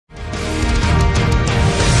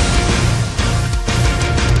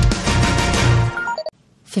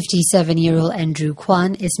57-year-old Andrew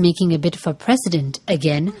Kuan is making a bid for president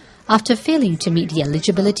again after failing to meet the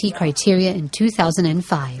eligibility criteria in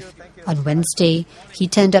 2005. On Wednesday, he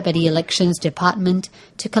turned up at the elections department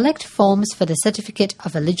to collect forms for the Certificate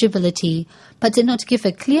of Eligibility, but did not give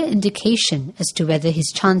a clear indication as to whether his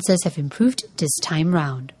chances have improved this time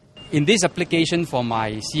round. In this application for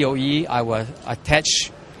my COE, I will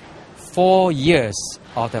attach 4 years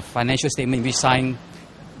of the financial statement we signed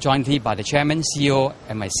jointly by the chairman, CEO,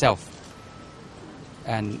 and myself.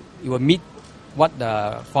 And it will meet what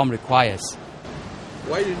the form requires.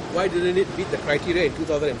 Why didn't it meet the criteria in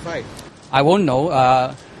 2005? I won't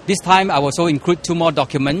know. This time I will also include 2 more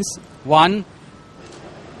documents. One,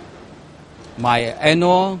 my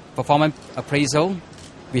annual performance appraisal,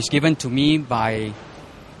 which is given to me by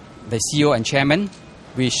the CEO and chairman,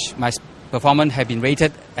 which my performance have been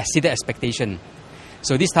rated exceeded expectation.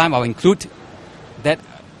 So this time I will include that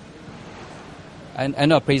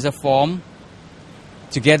annual appraisal form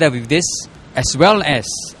together with this, as well as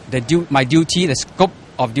my duty, the scope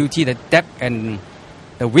of duty, the depth and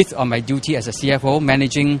the width of my duty as a CFO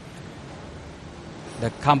managing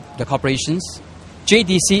the corporations.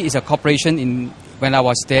 JDC is a corporation when I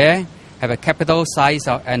was there, have a capital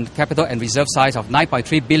and reserve size of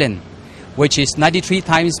 9.3 billion, which is 93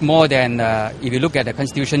 times more than if you look at the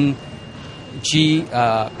Constitution G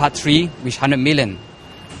Part 3, which 100 million.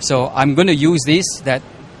 So I'm going to use this, that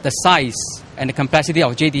the size and the complexity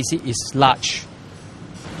of JDC is large.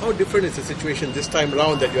 How different is the situation this time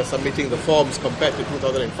around that you're submitting the forms compared to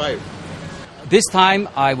 2005? This time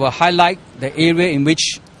I will highlight the area in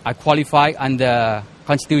which I qualify under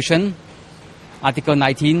Constitution, Article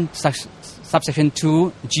 19, subsection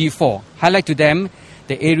 2, G4. Highlight to them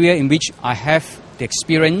the area in which I have the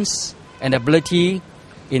experience and ability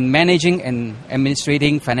in managing and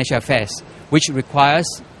administrating financial affairs, which requires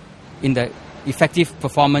in the effective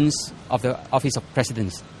performance of the Office of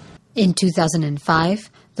President. In 2005,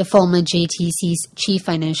 the former JTC's Chief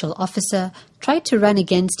Financial Officer tried to run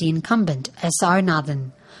against the incumbent S.R.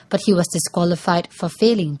 Nathan, but he was disqualified for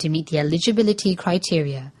failing to meet the eligibility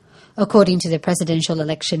criteria. According to the Presidential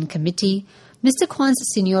Election Committee, Mr. Kuan's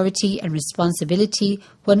seniority and responsibility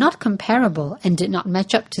were not comparable and did not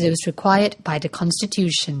match up to those required by the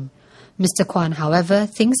Constitution. Mr. Kuan, however,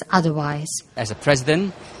 thinks otherwise. As a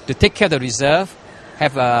president, to take care of the reserve,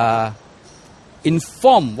 have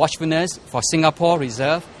informed watchfulness for Singapore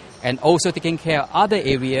Reserve, and also taking care of other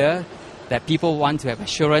areas that people want to have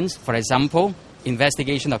assurance, for example,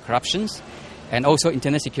 investigation of corruptions, and also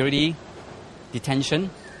internal security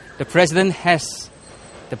detention. The President has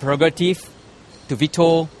the prerogative to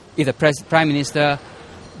veto if the Prime Minister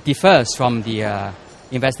differs from the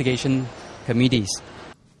investigation committees.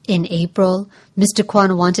 In April, Mr.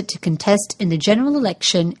 Kuan wanted to contest in the general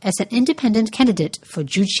election as an independent candidate for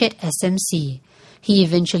Joo Chiat SMC. He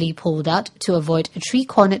eventually pulled out to avoid a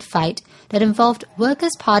three-cornered fight that involved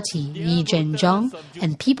Workers' Party Yee Zhen Zhong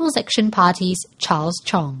and People's Action Party's Charles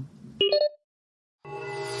Chong.